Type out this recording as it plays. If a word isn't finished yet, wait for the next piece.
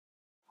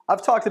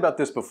I've talked about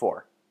this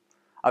before.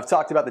 I've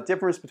talked about the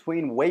difference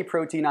between whey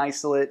protein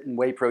isolate and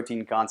whey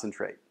protein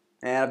concentrate,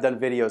 and I've done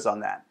videos on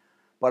that.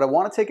 But I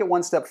want to take it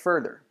one step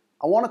further.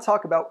 I want to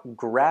talk about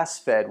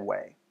grass-fed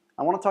whey.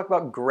 I want to talk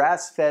about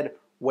grass-fed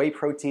whey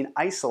protein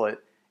isolate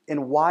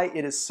and why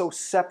it is so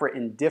separate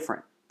and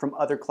different from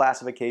other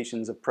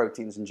classifications of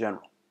proteins in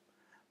general.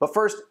 But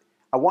first,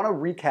 I want to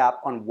recap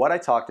on what I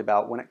talked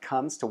about when it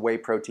comes to whey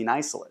protein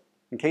isolate,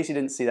 in case you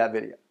didn't see that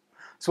video.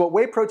 So what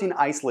whey protein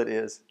isolate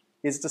is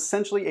it's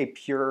essentially a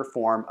purer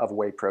form of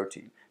whey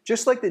protein.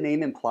 Just like the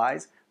name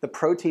implies, the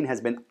protein has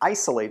been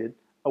isolated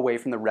away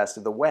from the rest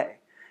of the whey,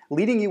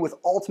 leaving you with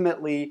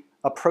ultimately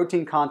a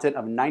protein content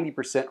of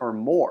 90% or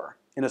more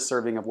in a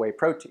serving of whey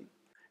protein.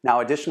 Now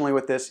additionally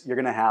with this, you're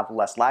going to have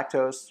less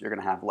lactose, you're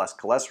going to have less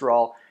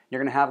cholesterol, you're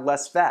going to have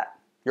less fat.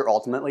 You're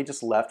ultimately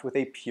just left with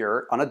a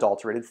pure,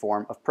 unadulterated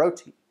form of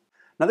protein.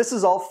 Now this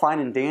is all fine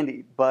and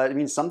dandy,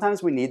 but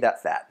sometimes we need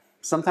that fat.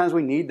 Sometimes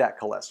we need that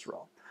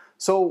cholesterol.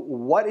 So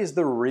what is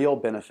the real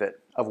benefit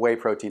of whey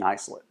protein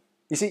isolate?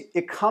 You see,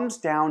 it comes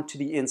down to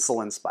the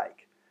insulin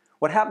spike.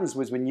 What happens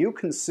was when you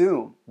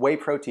consume whey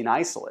protein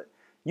isolate,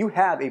 you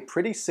have a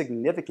pretty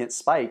significant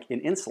spike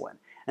in insulin.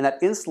 And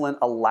that insulin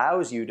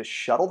allows you to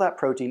shuttle that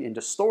protein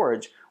into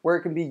storage where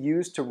it can be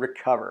used to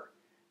recover,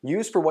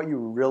 used for what you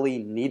really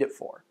need it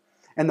for.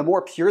 And the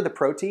more pure the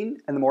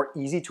protein and the more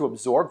easy to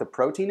absorb the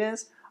protein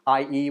is,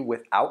 i.e.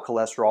 without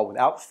cholesterol,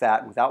 without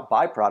fat, without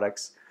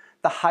byproducts,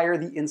 the higher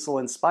the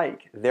insulin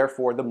spike.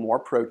 Therefore, the more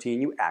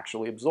protein you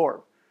actually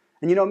absorb.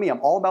 And you know me,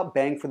 I'm all about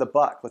bang for the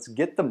buck. Let's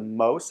get the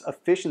most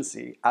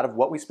efficiency out of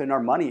what we spend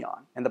our money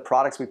on and the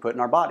products we put in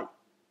our body.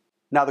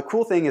 Now the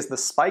cool thing is the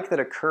spike that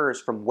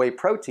occurs from whey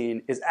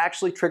protein is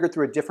actually triggered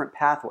through a different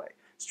pathway.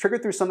 It's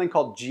triggered through something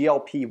called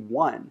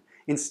GLP-1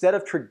 instead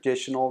of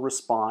traditional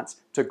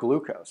response to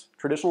glucose,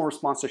 traditional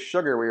response to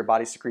sugar where your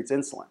body secretes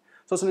insulin.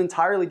 So it's an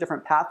entirely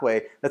different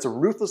pathway that's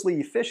ruthlessly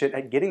efficient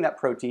at getting that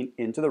protein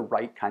into the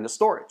right kind of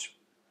storage.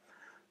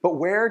 But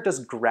where does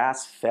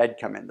grass-fed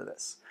come into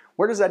this?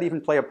 Where does that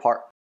even play a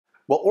part?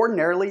 Well,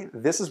 ordinarily,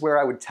 this is where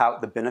I would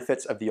tout the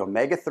benefits of the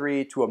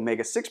omega-3 to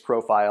omega-6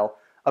 profile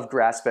of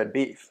grass-fed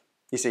beef.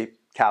 You see,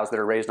 cows that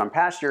are raised on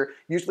pasture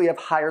usually have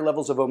higher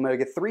levels of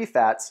omega-3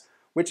 fats,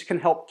 which can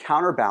help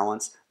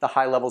counterbalance the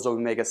high levels of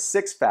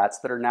omega-6 fats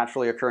that are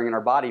naturally occurring in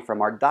our body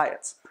from our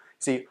diets.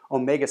 See,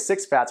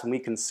 omega-6 fats, when we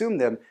consume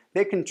them,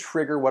 they can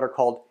trigger what are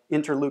called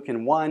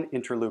interleukin-1,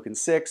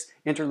 interleukin-6,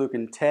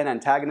 interleukin-10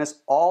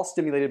 antagonists, all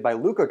stimulated by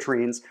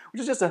leukotrienes,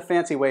 which is just a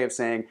fancy way of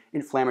saying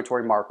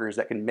inflammatory markers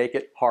that can make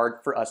it hard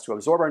for us to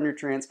absorb our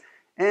nutrients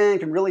and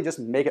can really just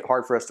make it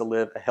hard for us to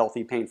live a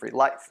healthy, pain-free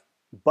life.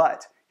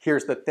 But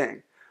here's the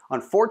thing.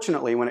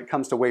 Unfortunately, when it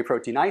comes to whey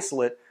protein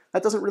isolate,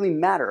 that doesn't really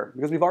matter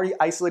because we've already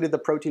isolated the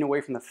protein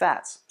away from the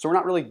fats. So we're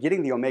not really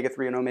getting the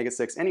omega-3 and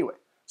omega-6 anyway.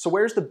 So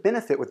where's the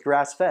benefit with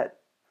grass-fed?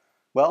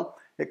 Well,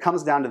 it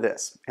comes down to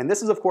this. And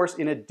this is, of course,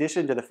 in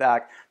addition to the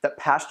fact that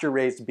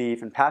pasture-raised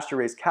beef and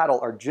pasture-raised cattle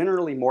are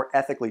generally more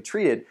ethically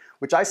treated,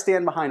 which I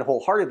stand behind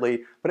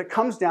wholeheartedly, but it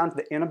comes down to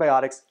the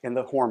antibiotics and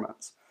the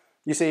hormones.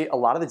 You see, a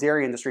lot of the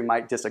dairy industry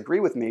might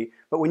disagree with me,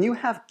 but when you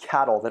have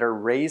cattle that are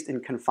raised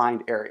in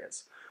confined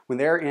areas, when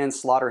they're in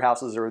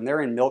slaughterhouses or when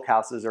they're in milk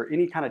houses or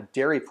any kind of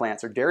dairy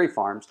plants or dairy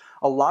farms,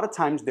 a lot of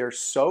times they're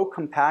so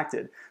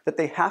compacted that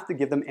they have to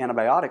give them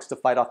antibiotics to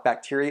fight off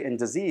bacteria and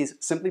disease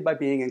simply by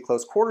being in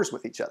close quarters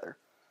with each other.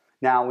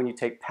 Now, when you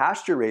take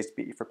pasture-raised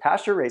beef or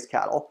pasture-raised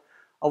cattle,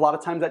 a lot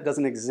of times that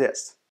doesn't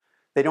exist.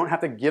 They don't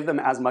have to give them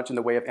as much in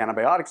the way of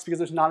antibiotics because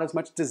there's not as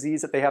much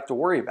disease that they have to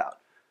worry about.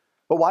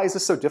 But why is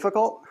this so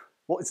difficult?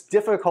 Well, it's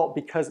difficult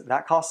because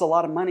that costs a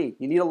lot of money.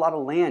 You need a lot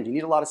of land, you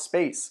need a lot of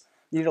space.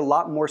 You need a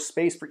lot more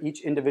space for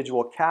each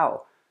individual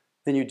cow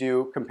than you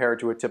do compared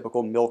to a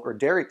typical milk or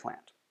dairy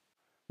plant.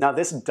 Now,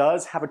 this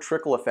does have a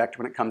trickle effect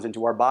when it comes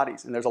into our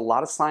bodies, and there's a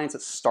lot of science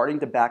that's starting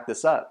to back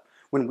this up.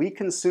 When we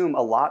consume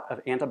a lot of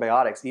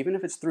antibiotics, even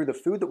if it's through the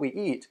food that we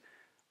eat,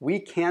 we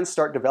can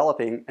start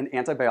developing an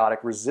antibiotic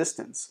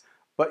resistance.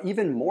 But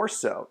even more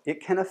so,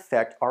 it can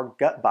affect our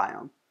gut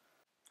biome.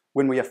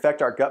 When we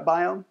affect our gut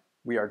biome,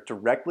 we are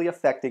directly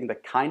affecting the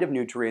kind of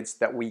nutrients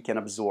that we can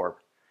absorb.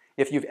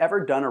 If you've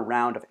ever done a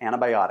round of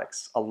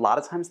antibiotics, a lot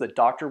of times the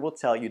doctor will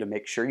tell you to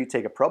make sure you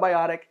take a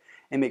probiotic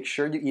and make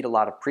sure you eat a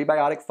lot of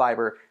prebiotic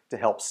fiber to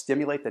help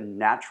stimulate the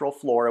natural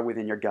flora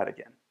within your gut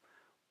again.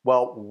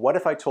 Well, what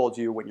if I told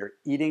you when you're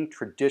eating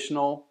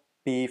traditional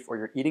beef or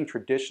you're eating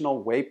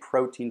traditional whey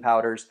protein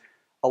powders,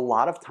 a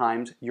lot of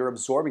times you're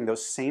absorbing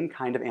those same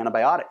kind of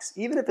antibiotics,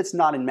 even if it's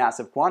not in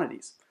massive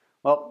quantities?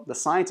 Well, the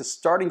science is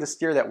starting to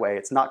steer that way.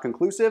 It's not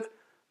conclusive,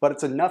 but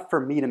it's enough for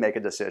me to make a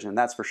decision,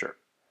 that's for sure.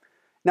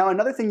 Now,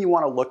 another thing you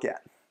want to look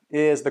at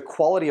is the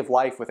quality of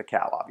life with a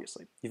cow,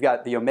 obviously. You've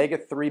got the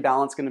omega-3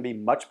 balance going to be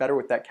much better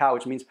with that cow,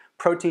 which means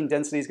protein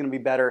density is going to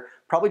be better,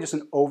 probably just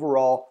an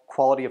overall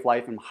quality of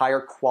life and higher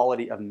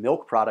quality of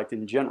milk product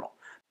in general.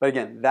 But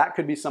again, that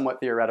could be somewhat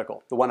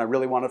theoretical. The one I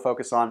really want to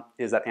focus on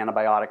is that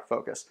antibiotic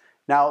focus.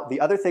 Now,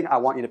 the other thing I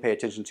want you to pay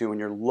attention to when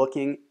you're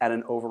looking at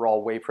an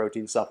overall whey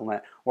protein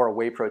supplement or a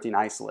whey protein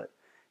isolate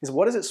is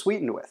what is it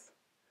sweetened with?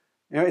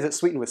 Is it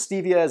sweetened with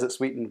stevia? Is it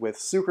sweetened with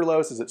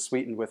sucralose? Is it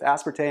sweetened with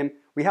aspartame?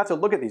 We have to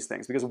look at these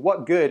things because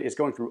what good is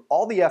going through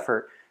all the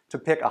effort to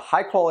pick a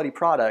high quality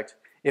product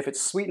if it's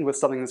sweetened with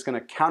something that's going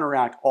to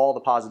counteract all the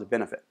positive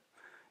benefit?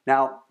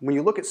 Now, when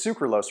you look at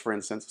sucralose, for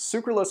instance,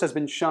 sucralose has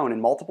been shown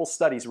in multiple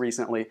studies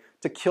recently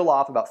to kill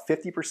off about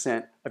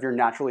 50% of your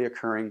naturally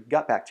occurring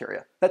gut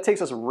bacteria. That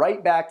takes us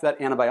right back to that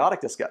antibiotic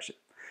discussion.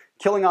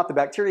 Killing off the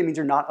bacteria means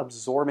you're not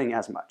absorbing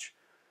as much.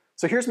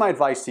 So here's my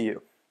advice to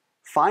you.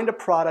 Find a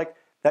product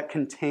that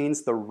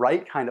contains the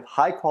right kind of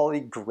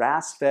high-quality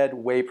grass-fed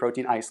whey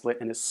protein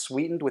isolate and is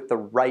sweetened with the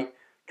right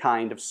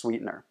kind of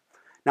sweetener.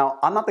 Now,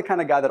 I'm not the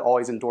kind of guy that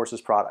always endorses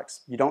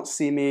products. You don't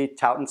see me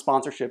touting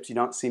sponsorships, you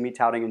don't see me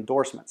touting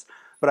endorsements.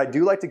 But I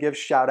do like to give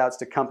shout-outs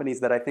to companies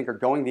that I think are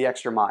going the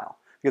extra mile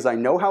because I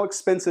know how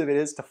expensive it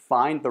is to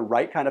find the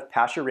right kind of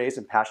pasture-raised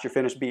and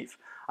pasture-finished beef.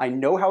 I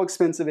know how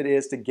expensive it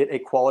is to get a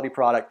quality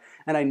product,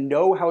 and I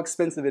know how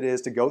expensive it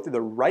is to go through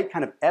the right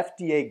kind of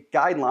FDA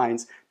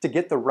guidelines to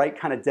get the right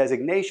kind of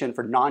designation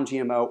for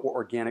non-GMO or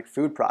organic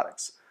food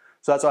products.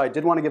 So that's why I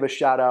did want to give a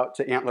shout out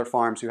to Antler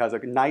Farms, who has a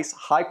nice,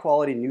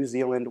 high-quality New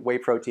Zealand whey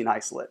protein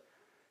isolate.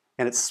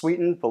 And it's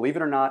sweetened, believe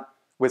it or not,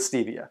 with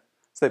stevia.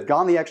 So they've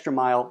gone the extra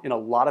mile in a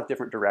lot of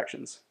different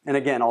directions. And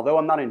again, although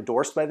I'm not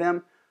endorsed by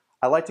them,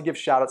 I like to give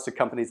shout outs to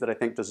companies that I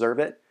think deserve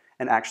it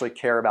and actually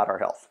care about our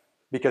health.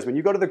 Because when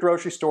you go to the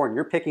grocery store and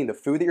you're picking the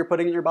food that you're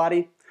putting in your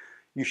body,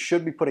 you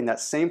should be putting that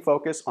same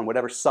focus on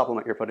whatever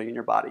supplement you're putting in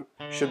your body.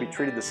 It should be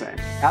treated the same.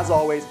 As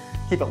always,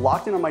 keep it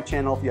locked in on my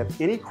channel. If you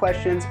have any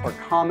questions or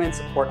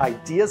comments or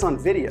ideas on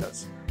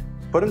videos,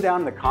 put them down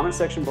in the comment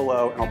section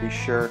below and I'll be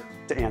sure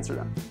to answer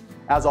them.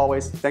 As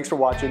always, thanks for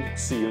watching.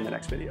 See you in the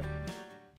next video.